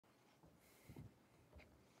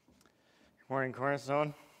Morning,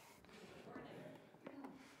 Cornerstone.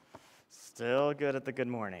 Still good at the good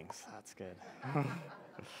mornings. That's good.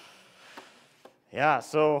 Yeah,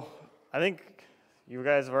 so I think you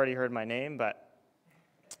guys have already heard my name, but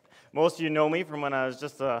most of you know me from when I was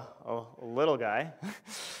just a little guy,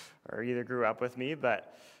 or either grew up with me.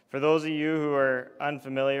 But for those of you who are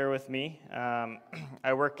unfamiliar with me,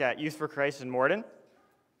 I work at Youth for Christ in Morden,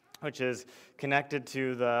 which is connected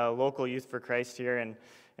to the local Youth for Christ here in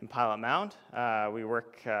Pilot Mound. We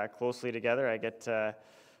work closely together. I get to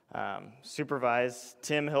supervise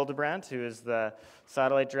Tim Hildebrandt, who is the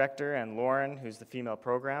satellite director, and Lauren, who's the female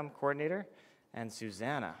program coordinator, and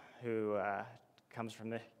Susanna, who comes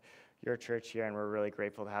from your church here, and we're really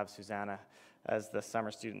grateful to have Susanna as the summer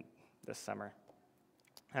student this summer.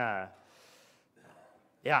 Yeah,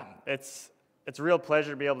 it's a real pleasure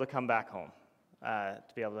to be able to come back home, to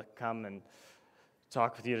be able to come and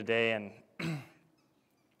talk with you today, and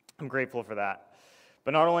I'm grateful for that.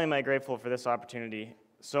 But not only am I grateful for this opportunity,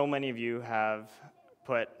 so many of you have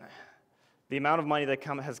put the amount of money that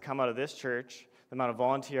has come out of this church, the amount of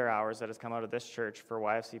volunteer hours that has come out of this church for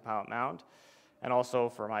YFC Pilot Mound, and also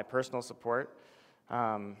for my personal support,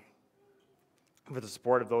 for the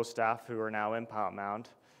support of those staff who are now in Pilot Mound.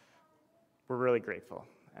 We're really grateful,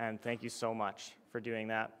 and thank you so much for doing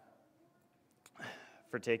that,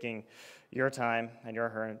 for taking your time and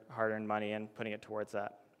your hard-earned money and putting it towards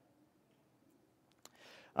that.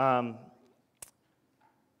 In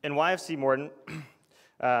YFC Morden,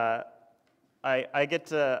 I'm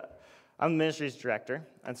the ministries director,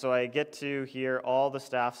 and so I get to hear all the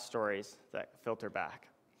staff stories that filter back,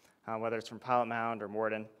 whether it's from Pilot Mound or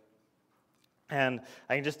Morden. And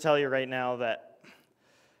I can just tell you right now that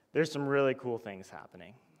there's some really cool things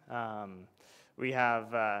happening. We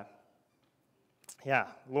have,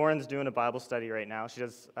 Lauren's doing a Bible study right now. She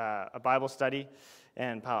does a Bible study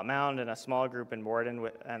in Pilot Mound and a small group in Morden,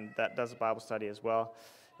 and that does a Bible study as well.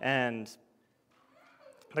 And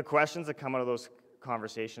the questions that come out of those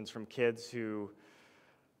conversations from kids who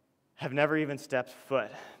have never even stepped foot,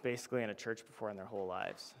 basically, in a church before in their whole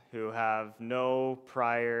lives, who have no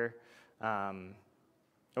prior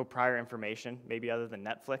information, maybe other than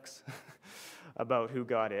Netflix, about who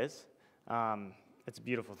God is. It's a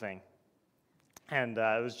beautiful thing. And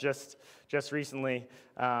it was just recently,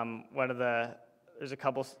 there's a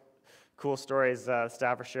couple cool stories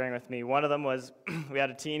staff are sharing with me. One of them was we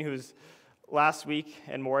had a teen who's last week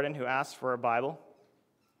in Morden who asked for a Bible,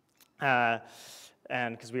 and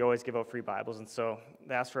because we always give out free Bibles, and so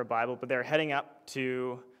they asked for a Bible, but they're heading up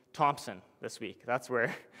to Thompson this week. That's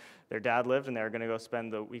where their dad lived, and they were going to go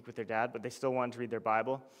spend the week with their dad, but they still wanted to read their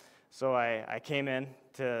Bible. So I came in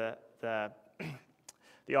to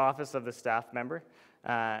the office of the staff member,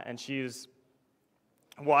 and she was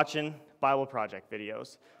watching Bible Project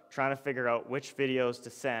videos, trying to figure out which videos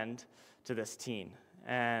to send to this teen.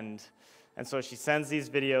 And so she sends these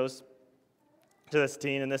videos to this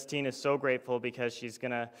teen, and this teen is so grateful because she's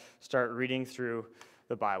going to start reading through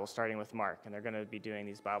the Bible, starting with Mark, and they're going to be doing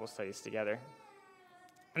these Bible studies together.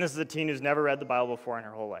 And this is a teen who's never read the Bible before in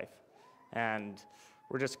her whole life. And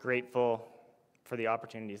we're just grateful for the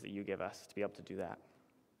opportunities that you give us to be able to do that.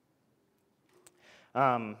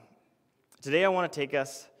 Today I want to take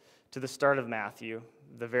us to the start of Matthew,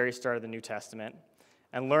 the very start of the New Testament,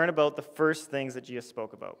 and learn about the first things that Jesus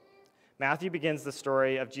spoke about. Matthew begins the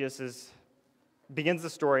story that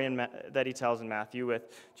he tells in Matthew with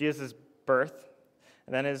Jesus' birth,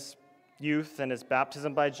 and then his youth and his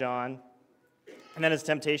baptism by John, and then his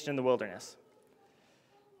temptation in the wilderness.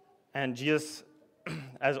 And Jesus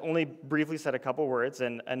has only briefly said a couple words,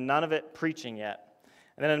 and none of it preaching yet.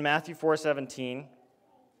 And then in Matthew 4:17,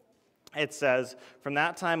 it says, "From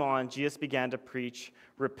that time on, Jesus began to preach,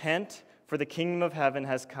 'Repent, for the kingdom of heaven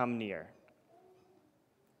has come near.'"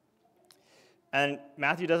 And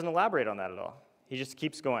Matthew doesn't elaborate on that at all. He just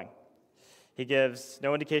keeps going. He gives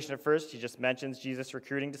no indication at first. He just mentions Jesus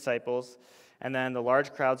recruiting disciples, and then the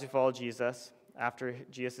large crowds who follow Jesus after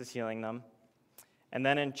Jesus is healing them. And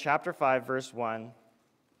then in chapter 5, verse 1,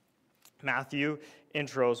 Matthew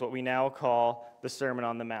intros what we now call the Sermon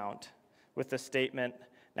on the Mount with the statement,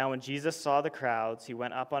 "Now when Jesus saw the crowds, he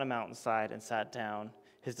went up on a mountainside and sat down.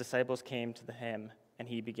 His disciples came to him, and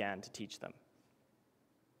he began to teach them."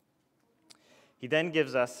 He then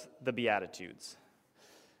gives us the Beatitudes.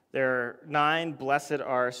 There are 9 blessed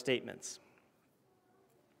are statements.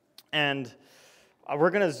 And we're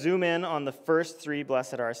going to zoom in on the first 3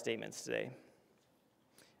 blessed are statements today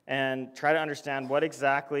and try to understand how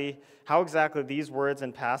exactly these words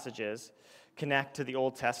and passages connect to the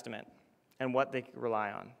Old Testament and what they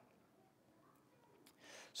rely on.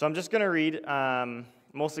 So I'm just going to read,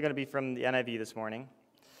 mostly going to be from the NIV this morning.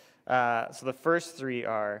 So the first three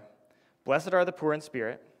are, "Blessed are the poor in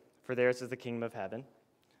spirit, for theirs is the kingdom of heaven."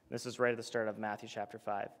 This is right at the start of Matthew chapter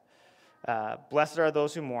 5. "Blessed are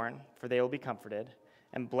those who mourn, for they will be comforted.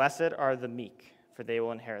 And blessed are the meek, for they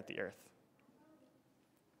will inherit the earth."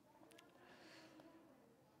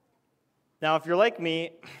 Now, if you're like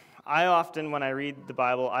me, I often, when I read the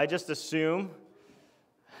Bible, I just assume,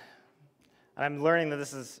 and I'm learning that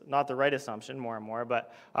this is not the right assumption more and more,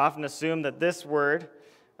 but I often assume that this word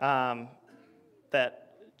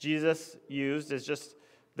that Jesus used is just,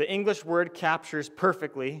 the English word captures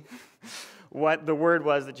perfectly what the word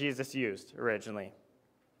was that Jesus used originally.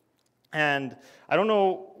 And I don't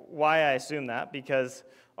know why I assume that, because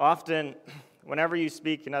often, whenever you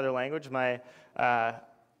speak another language, my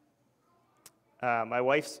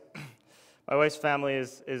wife's family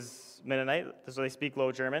is Mennonite, so they speak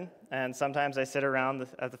Low German, and sometimes I sit around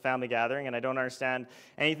at the family gathering and I don't understand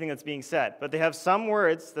anything that's being said. But they have some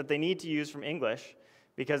words that they need to use from English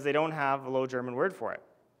because they don't have a Low German word for it.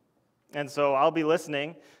 And so I'll be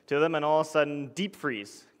listening to them, and all of a sudden, deep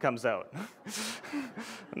freeze comes out.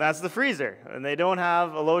 And that's the freezer. And they don't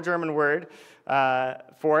have a Low German word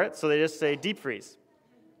for it, so they just say deep freeze.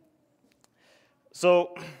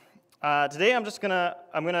 So today I'm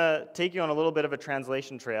gonna take you on a little bit of a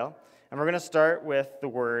translation trail, and we're gonna start with the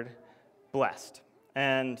word blessed.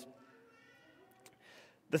 And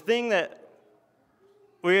the thing that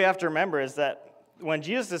we have to remember is that when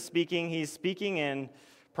Jesus is speaking, he's speaking in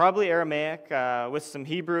probably Aramaic with some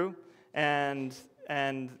Hebrew, and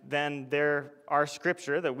then our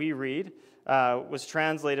scripture that we read was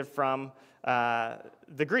translated from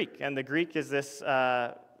the Greek, and the Greek is this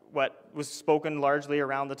what was spoken largely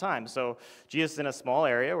around the time. So Jesus is in a small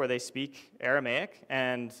area where they speak Aramaic,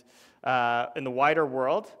 and in the wider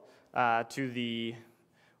world, to the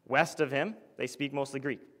west of him, they speak mostly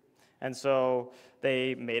Greek. And so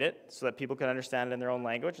they made it so that people could understand it in their own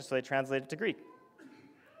language, and so they translated it to Greek.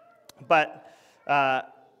 But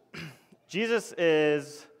Jesus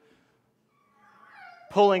is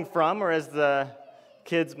pulling from, or as the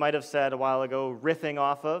kids might have said a while ago, riffing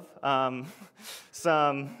off of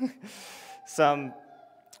some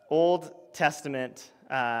Old Testament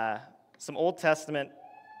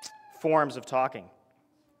forms of talking.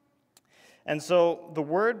 And so the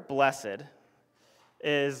word blessed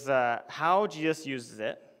is how Jesus uses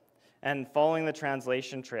it, and following the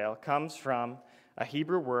translation trail comes from a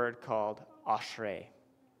Hebrew word called ashrei.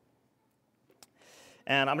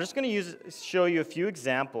 And I'm just going to show you a few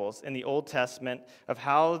examples in the Old Testament of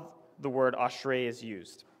how the word ashrei is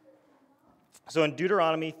used. So in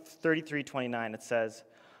Deuteronomy 33:29, it says,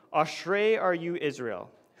 "Ashrei are you,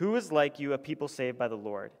 Israel. Who is like you, a people saved by the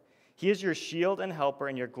Lord? He is your shield and helper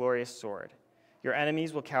and your glorious sword. Your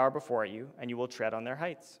enemies will cower before you, and you will tread on their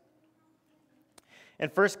heights." In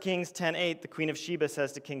 1 Kings 10:8, the Queen of Sheba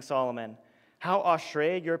says to King Solomon, "How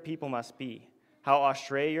ashrei your people must be. How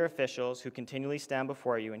ashrei your officials who continually stand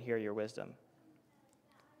before you and hear your wisdom."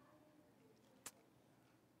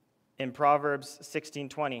 In Proverbs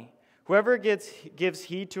 16:20, "Whoever gives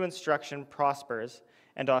heed to instruction prospers,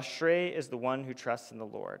 and ashrei is the one who trusts in the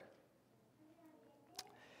Lord."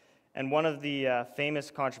 And one of the famous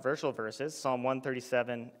controversial verses, Psalm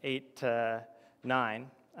 137, 8-9,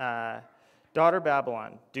 "Daughter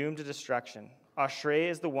Babylon, doomed to destruction, ashrei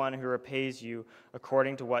is the one who repays you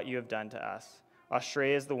according to what you have done to us.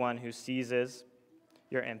 Ashrei is the one who seizes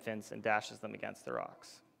your infants and dashes them against the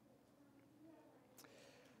rocks."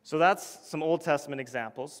 So that's some Old Testament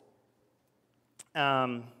examples.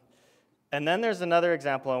 And then there's another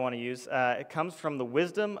example I want to use. It comes from the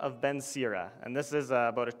Wisdom of Ben Sira. And this is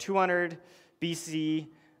about a 200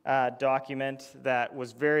 BC document that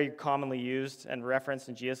was very commonly used and referenced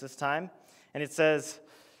in Jesus' time. And it says,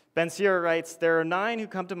 Ben Sira writes, "There are 9 who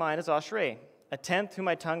come to mind as ashrei, a 10th whom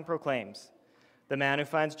my tongue proclaims, the man who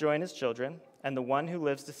finds joy in his children, and the one who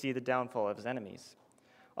lives to see the downfall of his enemies.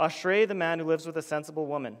 Ashrei the man who lives with a sensible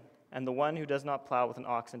woman, and the one who does not plow with an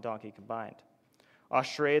ox and donkey combined.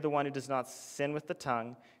 Ashrei the one who does not sin with the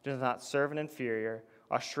tongue, who does not serve an inferior.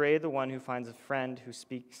 Ashrei the one who finds a friend who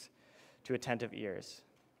speaks to attentive ears.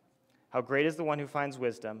 How great is the one who finds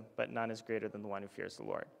wisdom, but none is greater than the one who fears the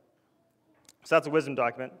Lord." So that's a wisdom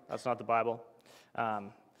document. That's not the Bible.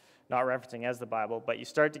 Not referencing as the Bible, but you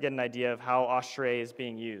start to get an idea of how ashrei is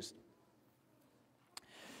being used.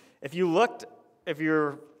 If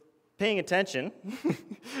you're paying attention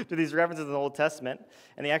to these references in the Old Testament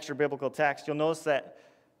and the extra biblical text, you'll notice that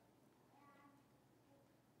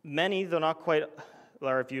many, though not quite,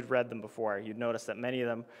 or if you'd read them before, you'd notice that many of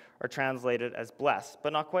them are translated as blessed,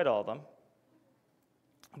 but not quite all of them.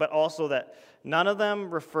 but also that none of them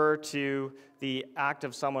refer to the act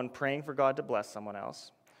of someone praying for God to bless someone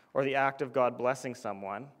else, or the act of God blessing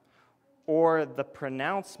someone, or the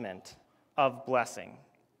pronouncement of blessing,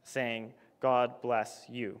 saying, God bless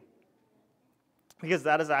you. Because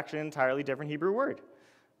that is actually an entirely different Hebrew word.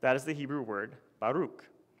 That is the Hebrew word Baruch.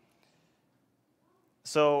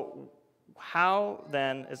 So how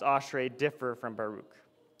then is Ashrei differ from Baruch?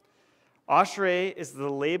 Ashrei is the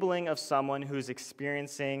labeling of someone who's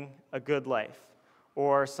experiencing a good life,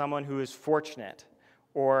 or someone who is fortunate,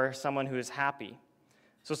 or someone who is happy.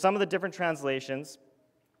 So some of the different translations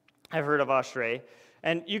I've heard of Ashrei,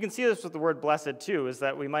 and you can see this with the word blessed too, is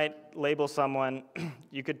that we might label someone,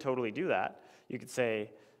 you could totally do that. You could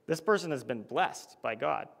say, this person has been blessed by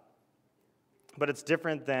God. But it's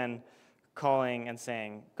different than calling and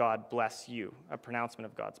saying, God bless you, a pronouncement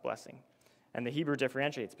of God's blessing. And the Hebrew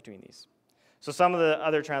differentiates between these. So some of the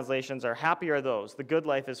other translations are, happy are those, the good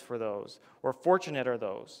life is for those, or fortunate are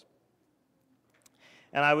those.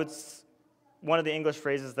 And one of the English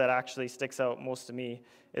phrases that actually sticks out most to me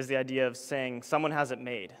is the idea of saying someone has it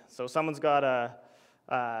made. So someone's got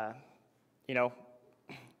a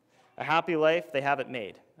happy life, they have it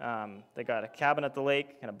made. They got a cabin at the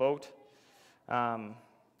lake and a boat.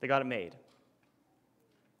 They got it made.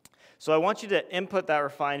 So I want you to input that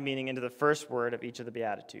refined meaning into the first word of each of the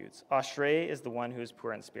Beatitudes. Ashrei is the one who is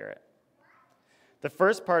poor in spirit. The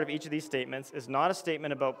first part of each of these statements is not a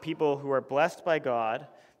statement about people who are blessed by God.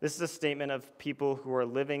 This is a statement of people who are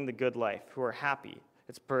living the good life, who are happy.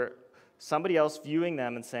 It's somebody else viewing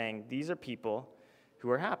them and saying, these are people who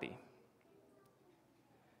are happy.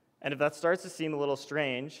 And if that starts to seem a little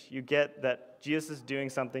strange, you get that Jesus is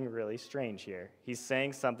doing something really strange here. He's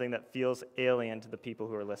saying something that feels alien to the people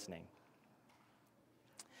who are listening.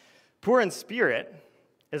 Poor in spirit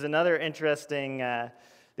is another interesting, the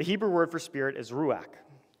Hebrew word for spirit is ruach,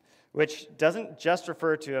 which doesn't just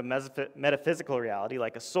refer to a metaphysical reality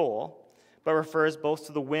like a soul, but refers both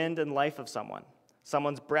to the wind and life of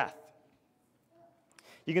someone's breath.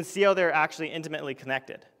 You can see how they're actually intimately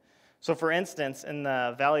connected. So for instance, in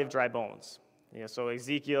the Valley of Dry Bones, so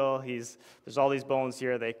Ezekiel, there's all these bones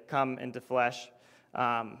here, they come into flesh.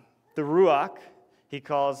 The Ruach, he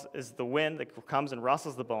calls, is the wind that comes and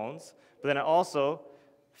rustles the bones, but then it also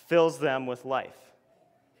fills them with life.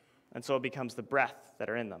 And so it becomes the breath that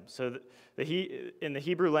are in them. So in the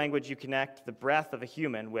Hebrew language, you connect the breath of a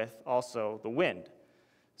human with also the wind.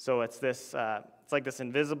 So it's like this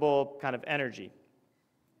invisible kind of energy.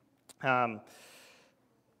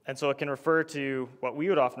 And so it can refer to what we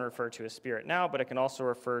would often refer to as spirit now, but it can also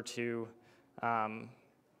refer to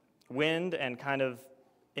wind and kind of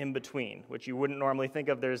in between, which you wouldn't normally think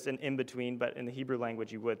of there's an in between, but in the Hebrew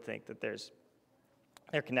language you would think that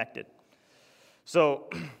they're connected. So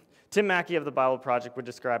Tim Mackey of the Bible Project would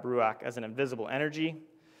describe Ruach as an invisible energy.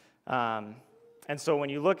 And so when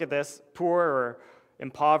you look at this, poor or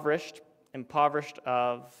impoverished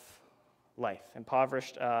of life,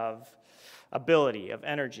 impoverished of ability, of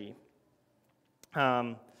energy.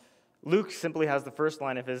 Luke simply has the first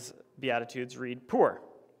line of his Beatitudes read, poor.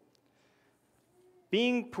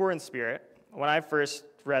 Being poor in spirit, when I first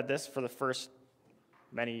read this for the first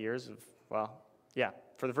many years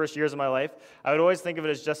for the first years of my life, I would always think of it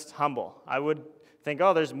as just humble. I would think,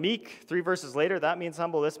 there's meek, 3 verses later, that means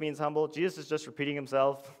humble, this means humble. Jesus is just repeating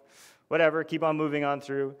himself, whatever, keep on moving on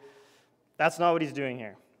through. That's not what he's doing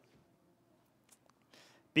here.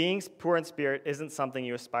 Being poor in spirit isn't something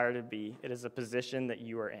you aspire to be. It is a position that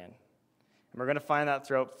you are in. And we're going to find that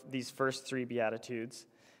throughout these first 3 Beatitudes,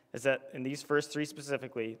 is that in these first 3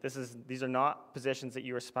 specifically, these are not positions that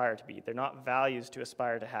you aspire to be. They're not values to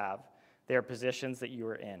aspire to have. They are positions that you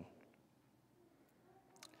are in.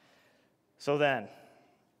 So then,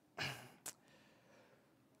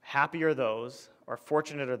 happy are those, or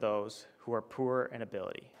fortunate are those, who are poor in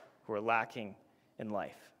ability, who are lacking in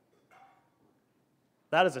life.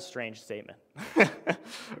 That is a strange statement,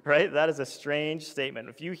 right? That is a strange statement.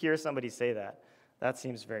 If you hear somebody say that, that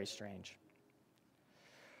seems very strange.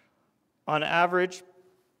 On average,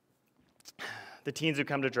 the teens who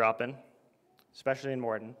come to drop-in, especially in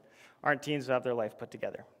Morden, aren't teens who have their life put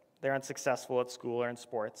together. They aren't successful at school or in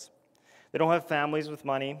sports. They don't have families with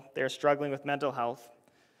money. They're struggling with mental health.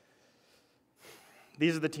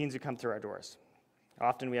 These are the teens who come through our doors.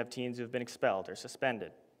 Often we have teens who have been expelled or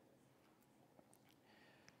suspended.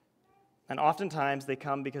 And oftentimes they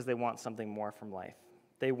come because they want something more from life.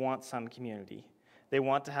 They want some community. They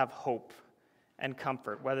want to have hope and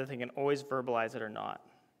comfort, whether they can always verbalize it or not.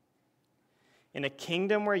 In a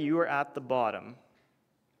kingdom where you are at the bottom,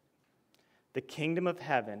 the kingdom of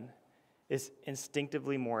heaven is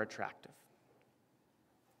instinctively more attractive.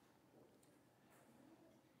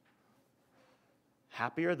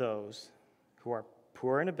 Happy are those who are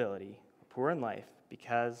poor in ability, poor in life,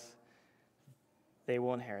 because they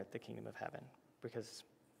will inherit the kingdom of heaven. Because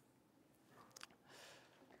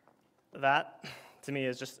that, to me,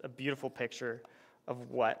 is just a beautiful picture of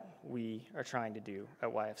what we are trying to do at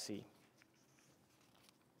YFC.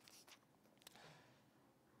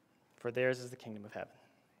 For theirs is the kingdom of heaven.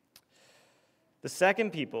 The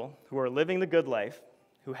second people who are living the good life,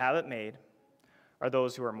 who have it made, are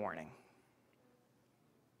those who are mourning.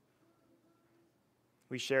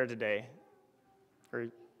 We shared today, or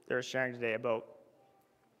they're sharing today about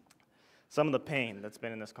some of the pain that's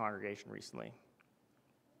been in this congregation recently.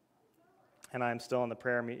 And I'm still in the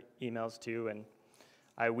prayer emails too, and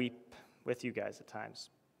I weep with you guys at times.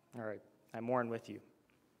 All right, I mourn with you.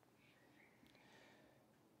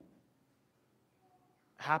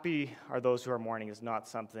 Happy are those who are mourning is not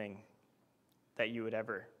something that you would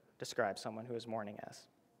ever describe someone who is mourning as.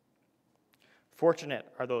 Fortunate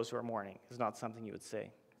are those who are mourning is not something you would say.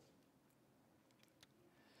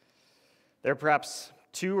 There are perhaps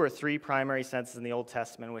 2 or 3 primary senses in the Old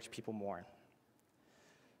Testament in which people mourn.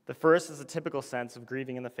 The first is a typical sense of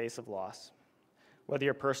grieving in the face of loss, whether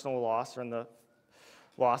your personal loss or in the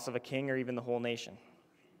loss of a king or even the whole nation.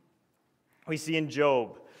 We see in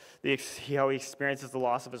Job how he experiences the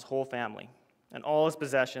loss of his whole family and all his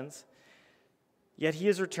possessions, yet he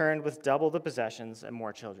is returned with double the possessions and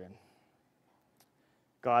more children.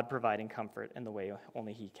 God providing comfort in the way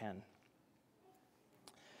only he can.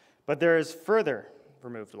 But there is further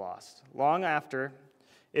removed loss. Long after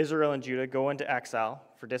Israel and Judah go into exile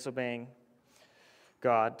for disobeying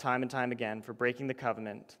God time and time again, for breaking the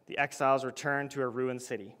covenant, the exiles return to a ruined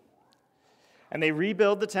city. And they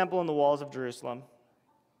rebuild the temple and the walls of Jerusalem,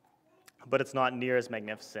 but it's not near as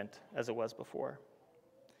magnificent as it was before.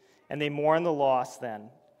 And they mourn the loss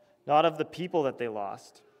then, not of the people that they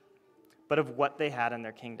lost, but of what they had in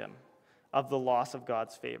their kingdom, of the loss of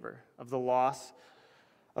God's favor, of the loss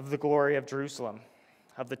of the glory of Jerusalem,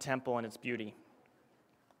 of the temple and its beauty.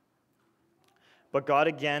 But God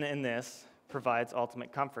again in this provides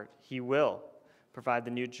ultimate comfort. He will provide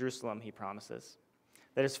the new Jerusalem, he promises,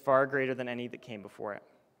 that is far greater than any that came before it.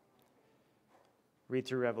 Read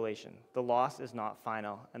through Revelation. The loss is not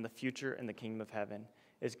final, and the future in the kingdom of heaven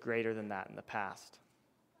is greater than that in the past.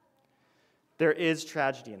 There is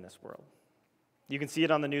tragedy in this world. You can see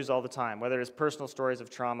it on the news all the time, whether it's personal stories of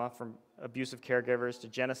trauma from abusive caregivers to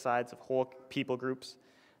genocides of whole people groups,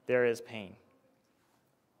 there is pain.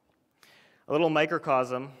 A little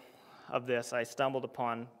microcosm of this, I stumbled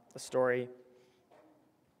upon the story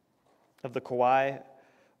of the Kauai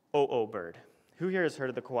o'o bird. Who here has heard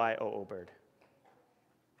of the Kauai o'o bird?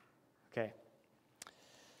 Okay.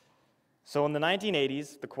 So in the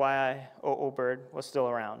 1980s, the Kauai o'o bird was still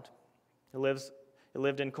around. It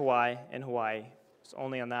lived in Kauai in Hawaii. It's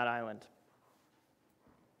only on that island.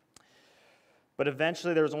 But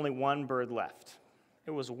eventually there was only one bird left.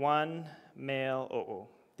 It was one male o'o,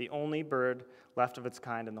 the only bird left of its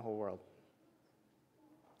kind in the whole world.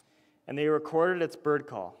 And they recorded its bird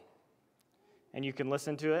call. And you can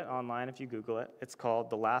listen to it online if you Google it. It's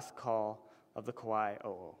called The Last Call of the Kauai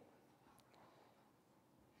o'o.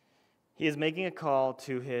 He is making a call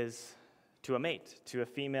to a mate, to a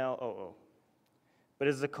female o'o. But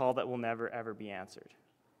it is a call that will never, ever be answered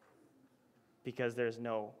because there's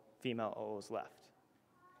no female o'os left.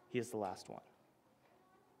 He is the last one.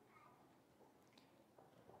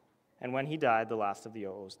 And when he died, the last of the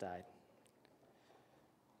o'os died.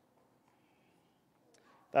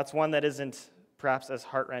 That's one that isn't perhaps as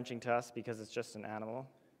heart-wrenching to us because it's just an animal.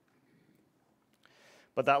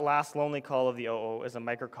 But that last lonely call of the o'o is a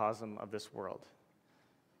microcosm of this world.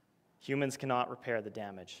 Humans cannot repair the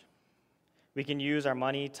damage. We can use our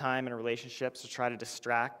money, time, and relationships to try to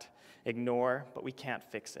distract, ignore, but we can't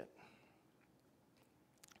fix it.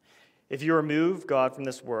 If you remove God from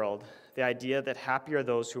this world, the idea that happy are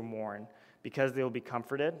those who mourn because they will be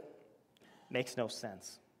comforted makes no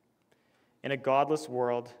sense. In a godless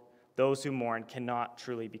world, those who mourn cannot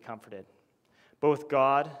truly be comforted. But with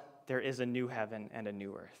God, there is a new heaven and a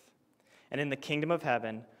new earth. And in the kingdom of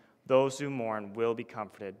heaven, those who mourn will be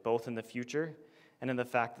comforted, both in the future and in the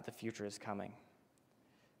fact that the future is coming,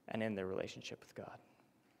 and in their relationship with God.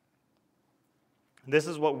 This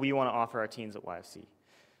is what we want to offer our teens at YFC.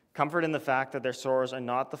 Comfort in the fact that their sorrows are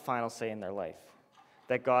not the final say in their life,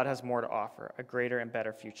 that God has more to offer, a greater and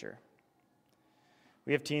better future.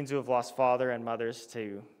 We have teens who have lost father and mothers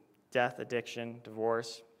to death, addiction,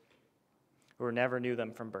 divorce, who never knew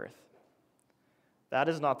them from birth. That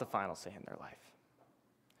is not the final say in their life.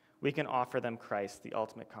 We can offer them Christ, the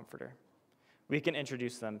ultimate comforter. We can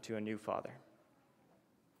introduce them to a new Father.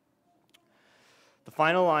 The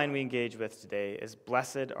final line we engage with today is,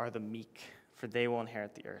 "Blessed are the meek, for they will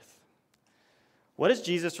inherit the earth." What is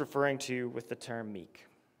Jesus referring to with the term meek?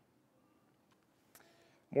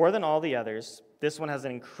 More than all the others, this one has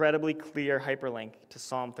an incredibly clear hyperlink to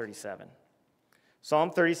Psalm 37.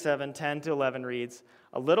 Psalm 37, 10 to 11 reads,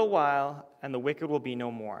 "A little while, and the wicked will be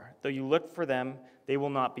no more. Though you look for them, they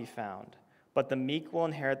will not be found. But the meek will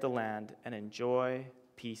inherit the land and enjoy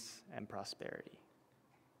peace and prosperity."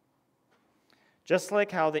 Just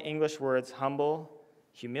like how the English words humble,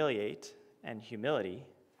 humiliate, and humility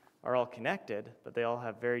are all connected, but they all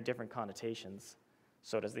have very different connotations,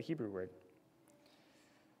 so does the Hebrew word.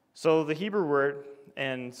 So the Hebrew word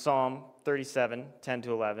in Psalm 37, 10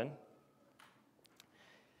 to 11,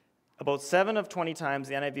 about 7 of 20 times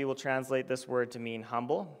the NIV will translate this word to mean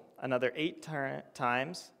humble, another 8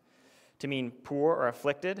 times to mean poor or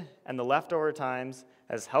afflicted, and the leftover times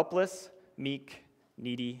as helpless, meek,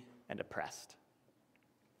 needy, and oppressed.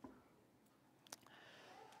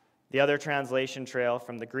 The other translation trail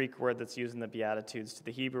from the Greek word that's used in the Beatitudes to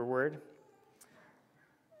the Hebrew word,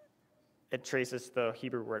 it traces the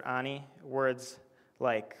Hebrew word ani. Words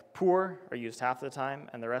like poor are used half the time,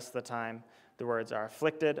 and the rest of the time the words are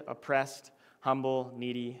afflicted, oppressed, humble,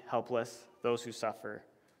 needy, helpless, those who suffer,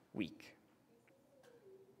 weak.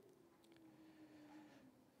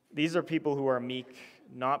 These are people who are meek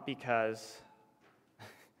not because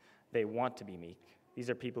they want to be meek. These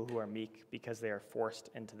are people who are meek because they are forced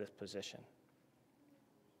into this position.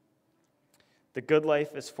 The good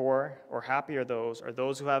life is for, or happy are those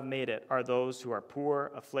who have made it, are those who are poor,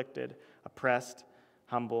 afflicted, oppressed,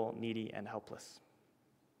 humble, needy, and helpless.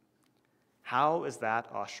 How is that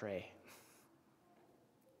ashrei?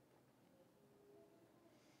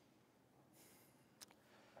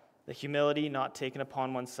 The humility not taken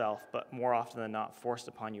upon oneself, but more often than not forced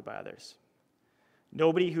upon you by others.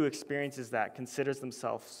 Nobody who experiences that considers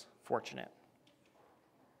themselves fortunate.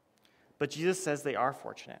 But Jesus says they are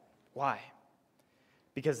fortunate. Why?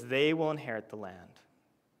 Because they will inherit the land.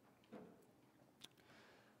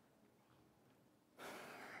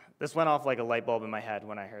 This went off like a light bulb in my head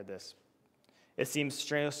when I heard this. It seems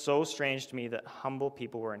so strange to me that humble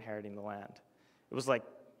people were inheriting the land. It was like,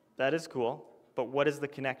 that is cool, but what is the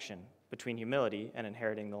connection between humility and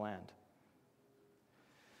inheriting the land?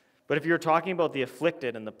 But if you're talking about the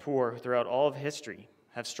afflicted and the poor who throughout all of history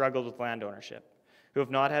have struggled with land ownership, who have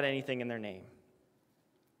not had anything in their name,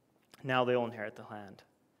 now they will inherit the land.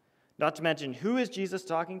 Not to mention, who is Jesus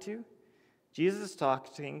talking to? Jesus is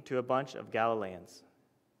talking to a bunch of Galileans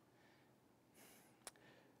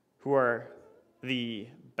who are the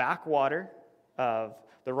backwater of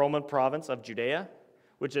the Roman province of Judea,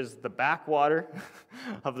 which is the backwater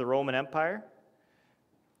of the Roman Empire.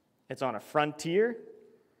 It's on a frontier.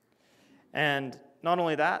 And not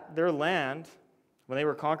only that, their land, when they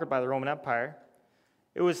were conquered by the Roman Empire,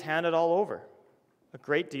 it was handed all over, a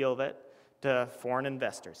great deal of it, to foreign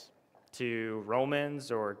investors, to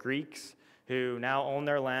Romans or Greeks who now own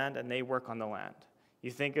their land and they work on the land.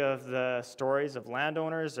 You think of the stories of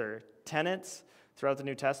landowners or tenants throughout the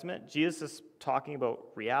New Testament, Jesus is talking about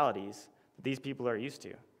realities that these people are used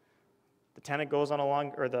to. The tenant goes on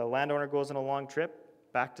the landowner goes on a long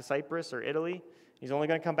trip back to Cyprus or Italy. He's only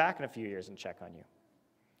going to come back in a few years and check on you.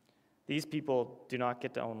 These people do not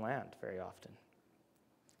get to own land very often,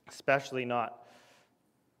 especially not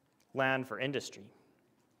land for industry.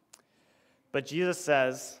 But Jesus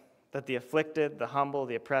says that the afflicted, the humble,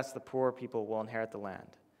 the oppressed, the poor people will inherit the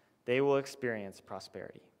land. They will experience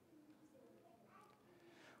prosperity.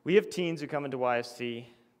 We have teens who come into YFC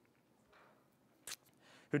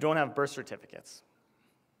who don't have birth certificates.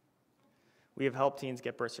 We have helped teens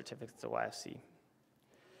get birth certificates at YFC.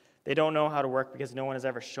 They don't know how to work because no one has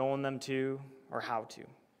ever shown them to or how to.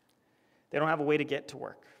 They don't have a way to get to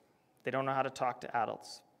work. They don't know how to talk to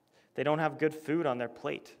adults. They don't have good food on their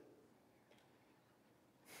plate.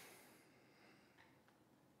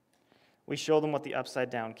 We show them what the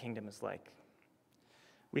upside-down kingdom is like.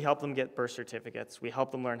 We help them get birth certificates. We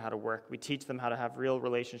help them learn how to work. We teach them how to have real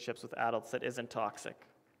relationships with adults that isn't toxic.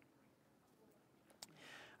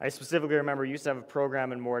 I specifically remember we used to have a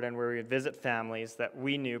program in Morden where we would visit families that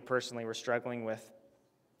we knew personally were struggling with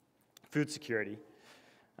food security.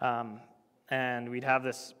 And we'd have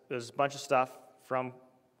there was a bunch of stuff from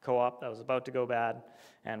co-op that was about to go bad,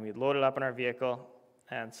 and we'd load it up in our vehicle,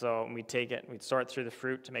 and so we'd take it and we'd sort through the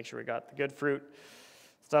fruit to make sure we got the good fruit,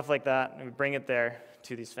 stuff like that, and we'd bring it there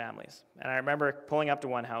to these families. And I remember pulling up to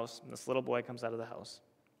one house, and this little boy comes out of the house.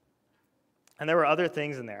 And there were other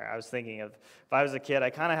things in there I was thinking of. If I was a kid,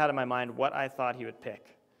 I kind of had in my mind what I thought he would pick.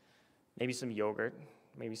 Maybe some yogurt,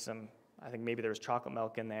 maybe some I think maybe there was chocolate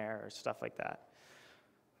milk in there or stuff like that.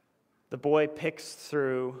 The boy picks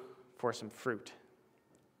through for some fruit.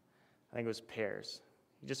 I think it was pears.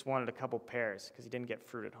 He just wanted a couple pears because he didn't get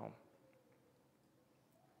fruit at home.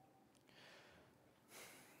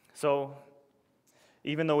 So,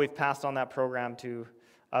 even though we've passed on that program to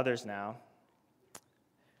others now,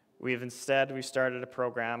 we started a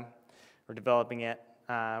program, we're developing it,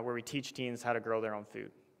 where we teach teens how to grow their own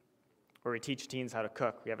food, where we teach teens how to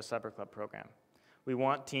cook. We have a supper club program. We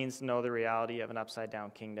want teens to know the reality of an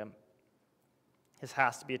upside-down kingdom. This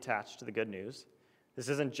has to be attached to the good news. This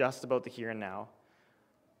isn't just about the here and now,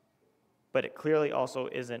 but it clearly also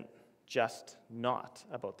isn't just not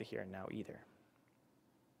about the here and now either.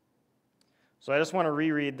 So I just want to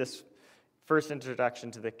reread this first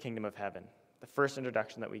introduction to the kingdom of heaven, the first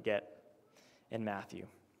introduction that we get in Matthew.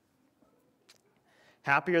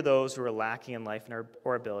 Happy are those who are lacking in life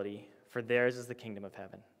or ability, for theirs is the kingdom of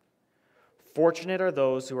heaven. Fortunate are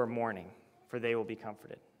those who are mourning, for they will be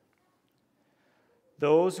comforted.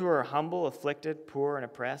 Those who are humble, afflicted, poor, and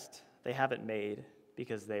oppressed, they have it made,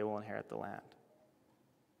 because they will inherit the land.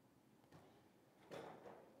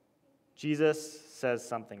 Jesus says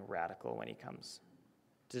something radical when he comes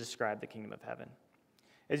to describe the kingdom of heaven.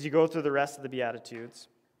 As you go through the rest of the Beatitudes,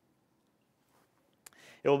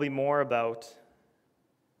 it will be more about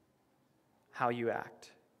how you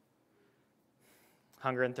act.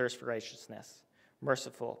 Hunger and thirst for righteousness,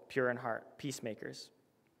 merciful, pure in heart, peacemakers.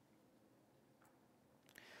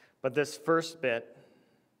 But this first bit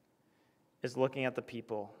is looking at the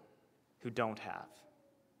people who don't have.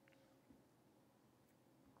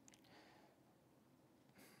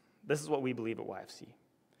 This is what we believe at YFC.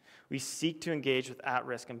 We seek to engage with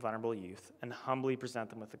at-risk and vulnerable youth and humbly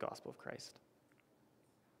present them with the gospel of Christ.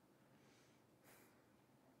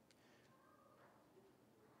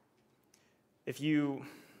 If you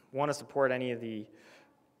want to support any of the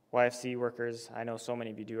YFC workers, I know so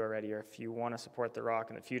many of you do already, or if you want to support The Rock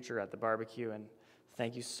in the future at the barbecue, and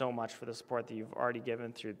thank you so much for the support that you've already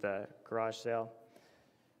given through the garage sale.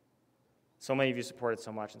 So many of you supported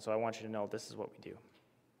so much, and so I want you to know this is what we do.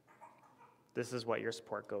 This is what your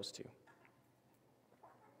support goes to.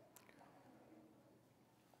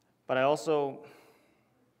 But I also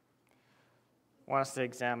want us to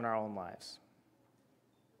examine our own lives.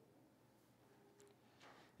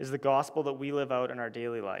 Is the gospel that we live out in our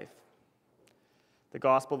daily life, the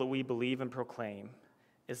gospel that we believe and proclaim,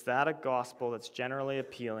 is that a gospel that's generally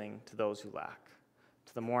appealing to those who lack,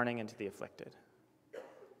 to the mourning and to the afflicted?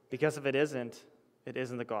 Because if it isn't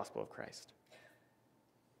the gospel of Christ.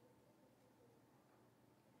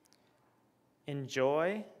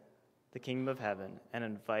 Enjoy the kingdom of heaven and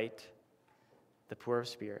invite the poor of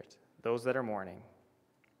spirit, those that are mourning,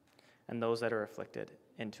 and those that are afflicted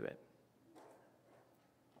into it.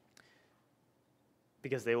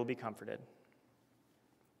 Because they will be comforted,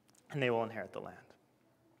 and they will inherit the land.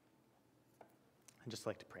 I'd just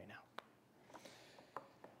like to pray now.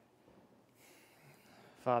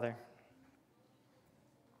 Father,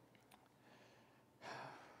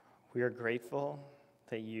 we are grateful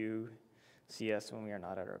that you see us when we are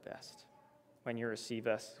not at our best, when you receive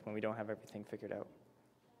us when we don't have everything figured out.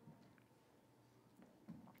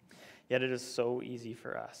 Yet it is so easy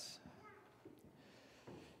for us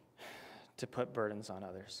to put burdens on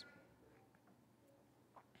others,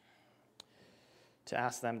 to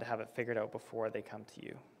ask them to have it figured out before they come to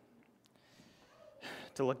you,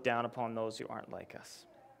 to look down upon those who aren't like us.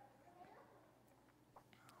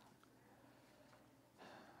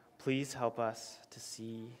 Please help us to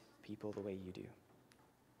see people the way you do,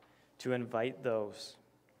 to invite those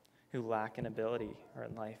who lack an ability or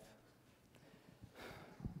in life,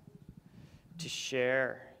 to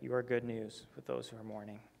share your good news with those who are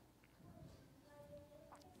mourning.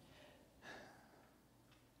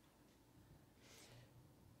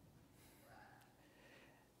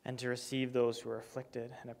 And to receive those who are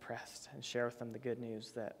afflicted and oppressed and share with them the good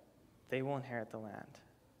news that they will inherit the land,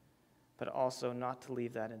 but also not to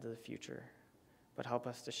leave that into the future, but help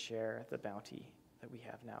us to share the bounty that we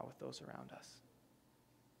have now with those around us.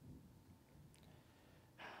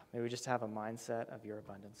 May we just have a mindset of your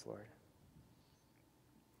abundance, Lord.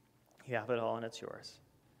 You have it all and it's yours.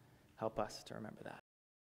 Help us to remember that.